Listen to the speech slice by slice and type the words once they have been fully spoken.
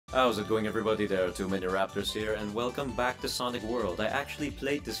How's it going, everybody? There are too many Raptors here, and welcome back to Sonic World. I actually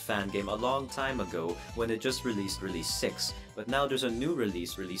played this fan game a long time ago when it just released Release 6, but now there's a new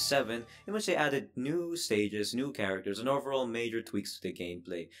release, Release 7, in which they added new stages, new characters, and overall major tweaks to the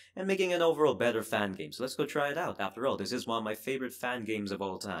gameplay, and making an overall better fan game. So let's go try it out. After all, this is one of my favorite fan games of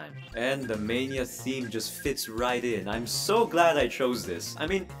all time. And the Mania theme just fits right in. I'm so glad I chose this. I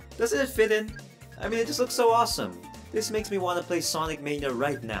mean, doesn't it fit in? I mean, it just looks so awesome. This makes me want to play Sonic Mania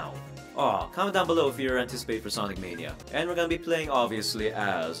right now. Aw, comment down below if you're anticipated for Sonic Mania. And we're gonna be playing, obviously,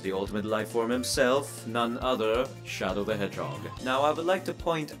 as the ultimate life form himself, none other, Shadow the Hedgehog. Now, I would like to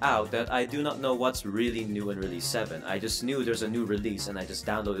point out that I do not know what's really new in Release 7. I just knew there's a new release and I just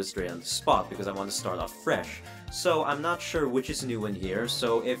downloaded it straight on the spot because I want to start off fresh. So, I'm not sure which is new in here,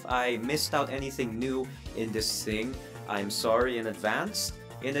 so if I missed out anything new in this thing, I'm sorry in advance.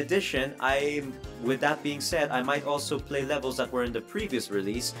 In addition, with that being said, I might also play levels that were in the previous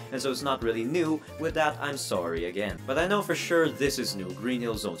release, and so it's not really new. With that, I'm sorry again. But I know for sure this is new, Green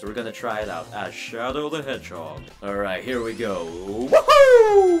Hill Zone, so we're gonna try it out as Shadow the Hedgehog. Alright, here we go.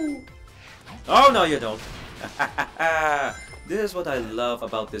 Woohoo! Oh, no you don't. This is what I love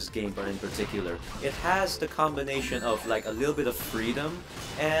about this game in particular. It has the combination of like a little bit of freedom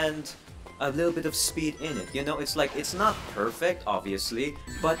and a little bit of speed in it. You know, it's like, it's not perfect, obviously,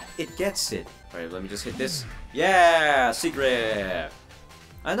 but it gets it. Alright, let me just hit this. Yeah! Secret!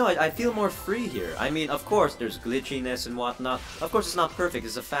 I know, I feel more free here. I mean, of course, there's glitchiness and whatnot. Of course, it's not perfect,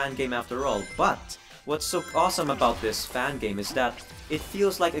 it's a fan game after all, but what's so awesome about this fan game is that it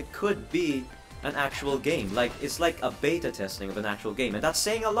feels like it could be an actual game. Like, it's like a beta testing of an actual game, and that's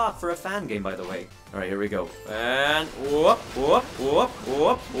saying a lot for a fan game, by the way. Alright, here we go. And whoop, whoop, whoop,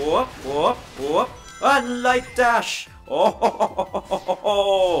 whoop, whoop, whoop, whoop, and light dash!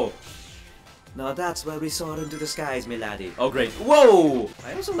 Oh! Now that's where we soar into the skies, my laddie. Oh, great. Whoa!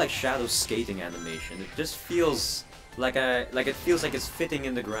 I also like Shadow's skating animation. It just feels like it feels like it's fitting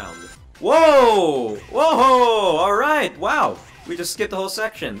in the ground. Whoa! Whoa! Alright, wow! We just skipped the whole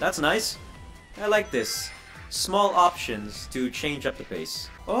section. That's nice. I like this. Small options to change up the pace.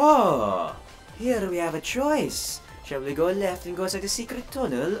 Oh, here we have a choice. Shall we go left and go to the secret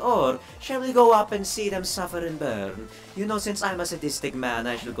tunnel, or shall we go up and see them suffer and burn? You know, since I'm a sadistic man,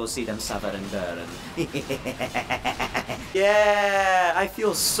 I shall go see them suffer and burn. Yeah, I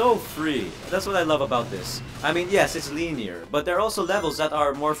feel so free. That's what I love about this. I mean, yes, it's linear, but there are also levels that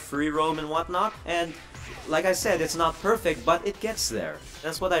are more free roam and whatnot, and like I said, it's not perfect, but it gets there.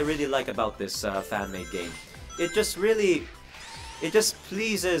 That's what I really like about this fan-made game. It just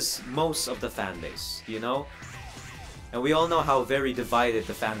pleases most of the fan base, you know? And we all know how very divided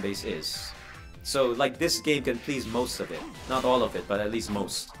the fan base is. So, like, this game can please most of it. Not all of it, but at least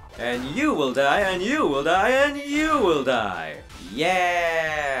most. And you will die, and you will die, and you will die!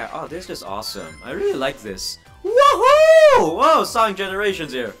 Yeah! Oh, this is just awesome. I really like this. Woohoo! Whoa, Sonic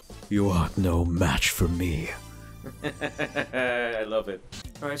Generations here. You are no match for me. I love it.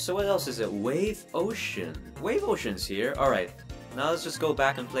 Alright, so what else is it? Wave Ocean. Wave Ocean's here. Alright, now let's just go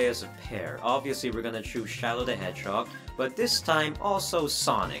back and play as a pair. Obviously, we're gonna choose Shadow the Hedgehog, but this time also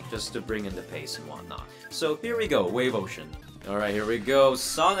Sonic, just to bring in the pace and whatnot. So here we go, Wave Ocean. Alright, here we go.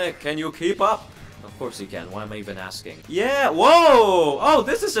 Sonic, can you keep up? Of course he can. Why am I even asking? Yeah! Whoa! Oh,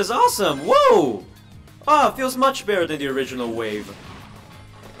 this is just awesome! Whoa! Oh, it feels much better than the original Wave.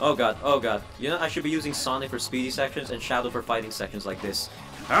 Oh god, oh god. You know, I should be using Sonic for speedy sections and Shadow for fighting sections like this.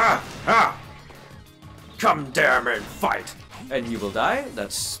 Ha! Ha! Come damn and fight! And you will die.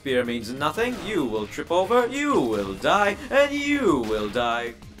 That spear means nothing. You will trip over. You will die. And you will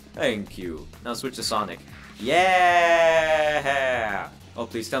die. Thank you. Now switch to Sonic. Yeah! Oh,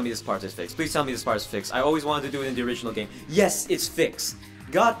 please tell me this part is fixed. Please tell me this part is fixed. I always wanted to do it in the original game. Yes, it's fixed.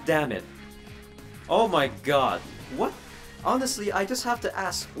 God damn it. Oh my god. What? Honestly, I just have to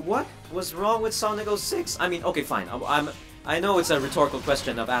ask, what was wrong with Sonic 06? I mean, okay, fine. I know it's a rhetorical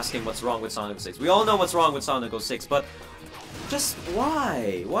question of asking what's wrong with Sonic 06. We all know what's wrong with Sonic 06, but just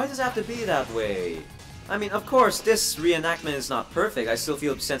why? Why does it have to be that way? I mean, of course, this reenactment is not perfect. I still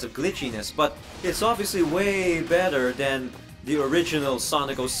feel a sense of glitchiness, but it's obviously way better than the original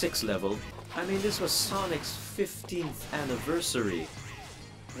Sonic 06 level. I mean, this was Sonic's 15th anniversary.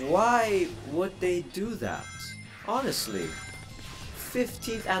 Why would they do that? Honestly,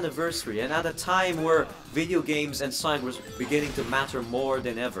 15th anniversary, and at a time where video games and Sonic was beginning to matter more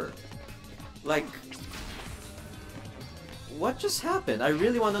than ever. Like, what just happened? I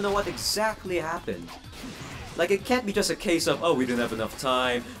really want to know what exactly happened. Like, it can't be just a case of, oh, we didn't have enough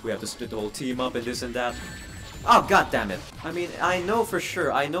time, we have to split the whole team up and this and that. Oh, god damn it. I mean, I know for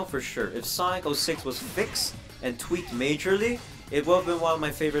sure, if Sonic 06 was fixed and tweaked majorly, it would have been one of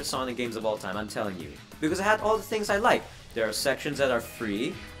my favorite Sonic games of all time, I'm telling you. Because it had all the things I like. There are sections that are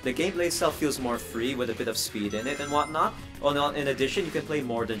free, the gameplay itself feels more free with a bit of speed in it and whatnot. In addition, you can play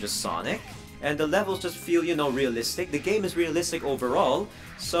more than just Sonic. And the levels just feel, you know, realistic. The game is realistic overall,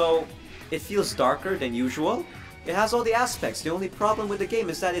 so it feels darker than usual. It has all the aspects. The only problem with the game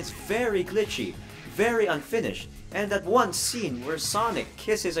is that it's very glitchy, very unfinished. And that one scene where Sonic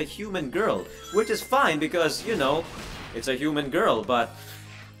kisses a human girl, which is fine because, you know, it's a human girl, but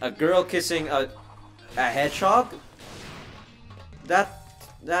a girl kissing a hedgehog?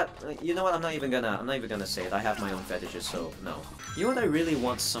 You know what, I'm not even gonna say it. I have my own fetishes, so no. You know what I really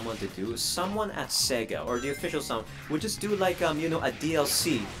want someone to do? Someone at Sega, or the official someone, would just do like, you know, a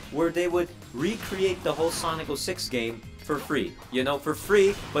DLC, where they would recreate the whole Sonic 06 game for free. You know, for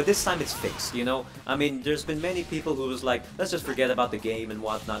free, but this time it's fixed, you know? I mean, there's been many people who was like, let's just forget about the game and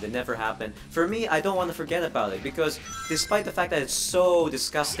whatnot, it never happened. For me, I don't want to forget about it, because despite the fact that it's so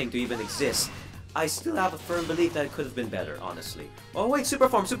disgusting to even exist, I still have a firm belief that it could have been better, honestly. Oh wait, super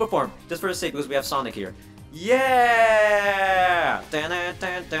form! Just for the sake, because we have Sonic here. Yeah!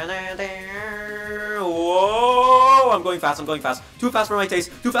 Whoa! I'm going fast. Too fast for my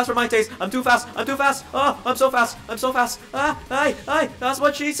taste. I'm too fast. Oh, I'm so fast. That's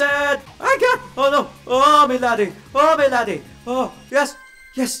what she said. I can't. Oh no. Oh, my laddie. Oh,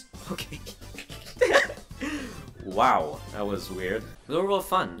 yes. Okay. Wow, that was weird. It was overall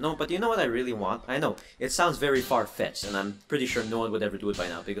fun. No, but you know what I really want? I know, it sounds very far-fetched, and I'm pretty sure no one would ever do it by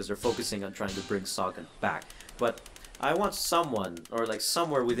now, because they're focusing on trying to bring Sonic back. But I want someone, or like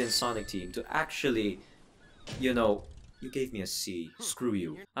somewhere within Sonic Team, to actually, you know, you gave me a C, screw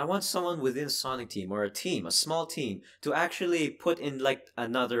you. I want someone within Sonic Team, or a team, a small team, to actually put in like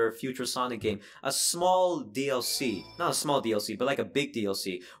another future Sonic game, a small DLC, not a small DLC, but like a big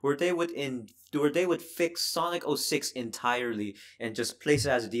DLC, where they would fix Sonic 06 entirely and just place it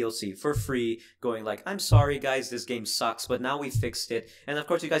as a DLC for free, going like, I'm sorry guys, this game sucks, but now we fixed it, and of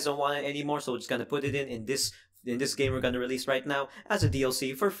course you guys don't want it anymore, so we're just gonna put it in this game we're gonna release right now as a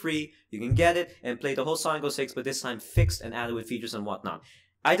DLC for free. You can get it and play the whole Sonic 06, but this time fixed and added with features and whatnot.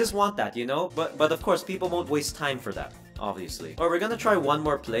 I just want that, you know? But of course, people won't waste time for that, obviously. Or we're gonna try one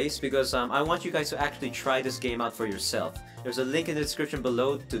more place, because I want you guys to actually try this game out for yourself. There's a link in the description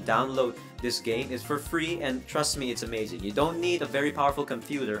below to download this game. It's for free, and trust me, it's amazing. You don't need a very powerful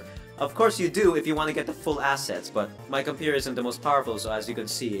computer. Of course you do if you want to get the full assets, but my computer isn't the most powerful, so as you can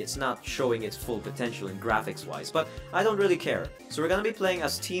see, it's not showing its full potential in graphics-wise, but I don't really care. So we're gonna be playing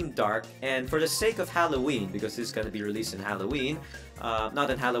as Team Dark, and for the sake of Halloween, because this is gonna be released in Halloween, not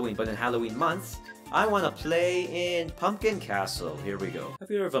in Halloween, but in Halloween month, I want to play in Pumpkin Castle. Here we go. Have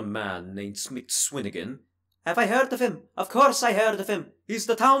you heard of a man named Smith Swinnigan? Have I heard of him? Of course I heard of him. He's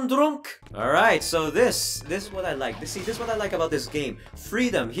the town drunk. Alright, so this is what I like. This is what I like about this game.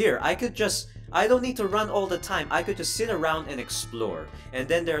 Freedom. Here, I don't need to run all the time. I could just sit around and explore. And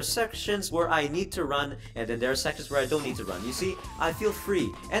then there are sections where I need to run, and then there are sections where I don't need to run. You see, I feel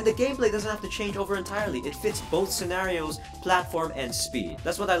free. And the gameplay doesn't have to change over entirely. It fits both scenarios, platform, and speed.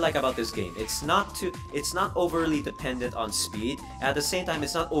 That's what I like about this game. It's not overly dependent on speed. At the same time,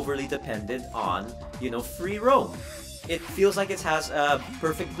 it's not overly dependent on, you know, free roam. It feels like it has a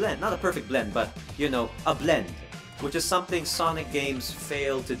perfect blend. Not a perfect blend, but, you know, a blend. Which is something Sonic games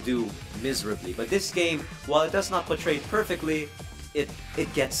fail to do miserably. But this game, while it does not portray it perfectly, it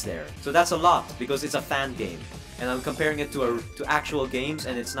gets there. So that's a lot, because it's a fan game. And I'm comparing it to actual games,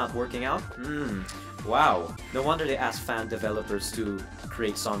 and it's not working out? Wow. No wonder they asked fan developers to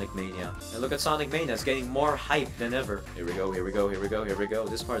create Sonic Mania. And look at Sonic Mania, it's getting more hype than ever. Here we go.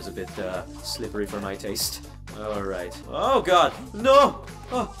 This part is a bit slippery for my taste. Alright. Oh god! No!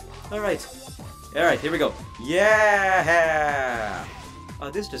 Oh, alright. Alright, here we go. Yeah! Oh,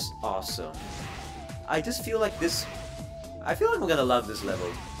 this is just awesome. I just feel like this... I feel like I'm gonna love this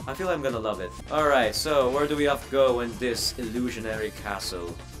level. I feel like I'm gonna love it. Alright, so where do we have to go in this illusionary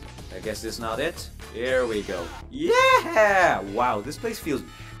castle? I guess this is not it. Here we go. Yeah! Wow, this place feels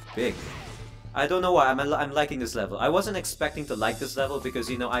big. I don't know why, I'm liking this level. I wasn't expecting to like this level because,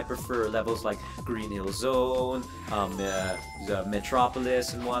 you know, I prefer levels like Green Hill Zone, the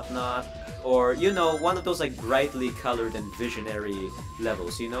Metropolis and whatnot. Or, you know, one of those like brightly colored and visionary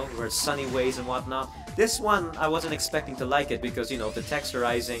levels, you know, where it's sunny ways and whatnot. This one, I wasn't expecting to like it because, you know, the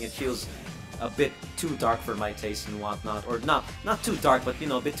texturizing, it feels a bit too dark for my taste and whatnot. Or not too dark, but, you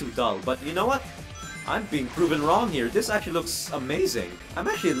know, a bit too dull. But you know what? I'm being proven wrong here. This actually looks amazing. I'm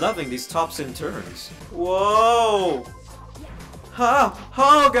actually loving these tops and turns. Whoa!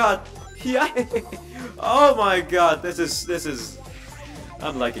 Oh god! Yeah! Oh my god, this is...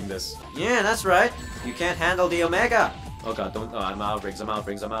 I'm liking this. Yeah, that's right. You can't handle the Omega. Oh god, don't. Oh, I'm out of rings, I'm out of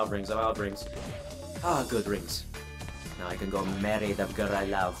rings, I'm out of rings, I'm out of rings. Ah, good rings. Now I can go marry the girl I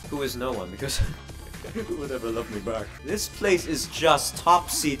love. Who is no one, because who would ever love me back? This place is just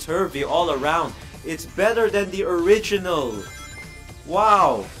topsy-turvy all around. It's better than the original.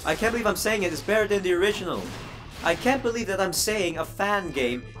 Wow, I can't believe I'm saying it. It's better than the original. I can't believe that I'm saying a fan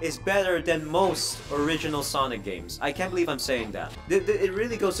game is better than most original Sonic games. I can't believe I'm saying that. It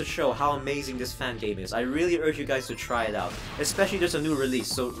really goes to show how amazing this fan game is. I really urge you guys to try it out. Especially there's a new release,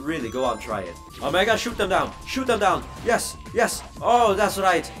 so really go out and try it. Omega, shoot them down! Shoot them down! Yes! Yes! Oh, that's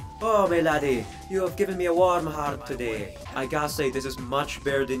right! Oh, my laddie, you have given me a warm heart today. I gotta say, this is much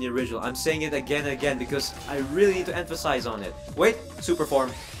better than the original. I'm saying it again and again because I really need to emphasize on it. Wait, super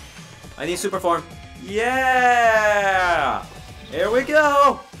form. I need super form. Yeah! Here we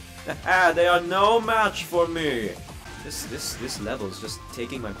go! They are no match for me. This level is just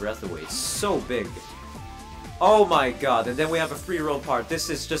taking my breath away. It's so big. Oh my god, and then we have a free roll part. This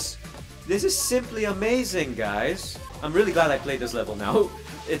is simply amazing, guys. I'm really glad I played this level now.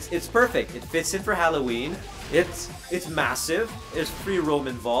 It's perfect. It fits in for Halloween. It's massive. There's free roam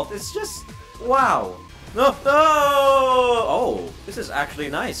involved. It's just wow. No, no! Oh, this is actually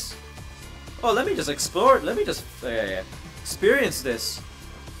nice. Oh, let me just explore it. Let me just experience this.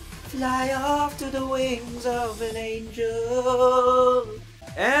 Fly off to the wings of an angel.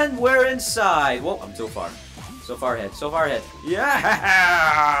 And we're inside. Whoa, I'm so far. So far ahead. So far ahead. Yeah!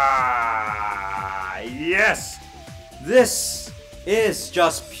 Yes! This is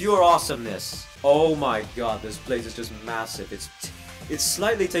just pure awesomeness. Oh my god, this place is just massive. It's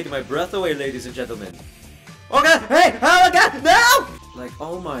slightly taking my breath away, ladies and gentlemen. Oh god! Hey! Oh my god! No! Like,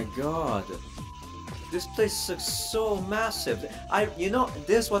 oh my god. This place looks so massive. You know,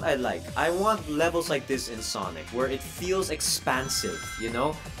 this is what I like. I want levels like this in Sonic, where it feels expansive, you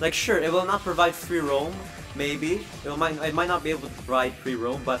know? Like, sure, it will not provide free roam, maybe. It might not be able to provide free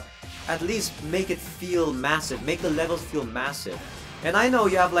roam, but at least make it feel massive. Make the levels feel massive. And I know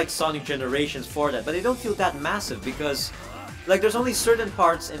you have, like, Sonic Generations for that, but they don't feel that massive because like, there's only certain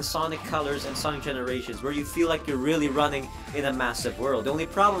parts in Sonic Colors and Sonic Generations where you feel like you're really running in a massive world. The only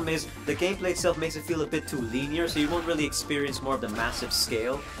problem is the gameplay itself makes it feel a bit too linear, so you won't really experience more of the massive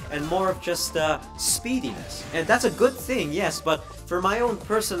scale and more of just speediness. And that's a good thing, yes, but for my own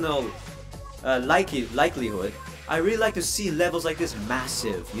personal likelihood, I really like to see levels like this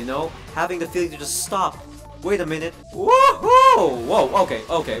massive, you know? Having the feeling to just stop. Wait a minute. Woohoo! Whoa,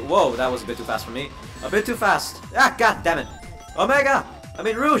 okay, whoa, that was a bit too fast for me. A bit too fast. Ah, god damn it. Omega! I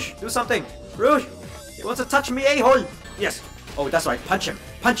mean, Rouge, do something! Rouge! He wants to touch me, a-hole! Yes! Oh, that's right, punch him!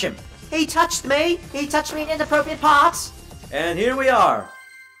 Punch him! He touched me! He touched me in inappropriate parts! And here we are!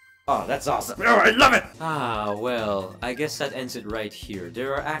 Oh, that's awesome! Oh, I love it! Ah, well, I guess that ends it right here.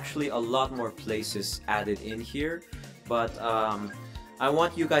 There are actually a lot more places added in here, but I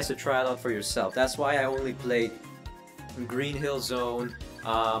want you guys to try it out for yourself. That's why I only played Green Hill Zone,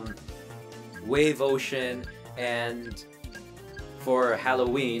 Wave Ocean, and for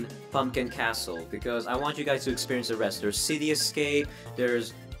Halloween, Pumpkin Castle, because I want you guys to experience the rest. There's City Escape,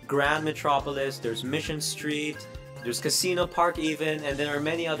 there's Grand Metropolis, there's Mission Street, there's Casino Park even, and there are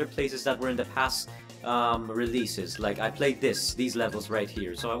many other places that were in the past releases. Like, I played these levels right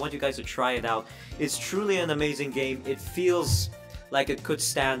here, so I want you guys to try it out. It's truly an amazing game. It feels like it could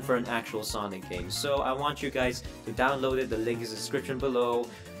stand for an actual Sonic game. So I want you guys to download it. The link is in the description below.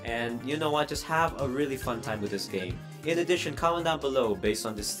 And you know what, just have a really fun time with this game. In addition, comment down below, based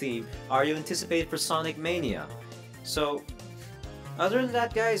on this theme, are you anticipated for Sonic Mania? So, other than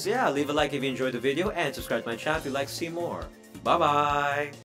that guys, yeah, leave a like if you enjoyed the video and subscribe to my channel if you'd like to see more. Bye bye!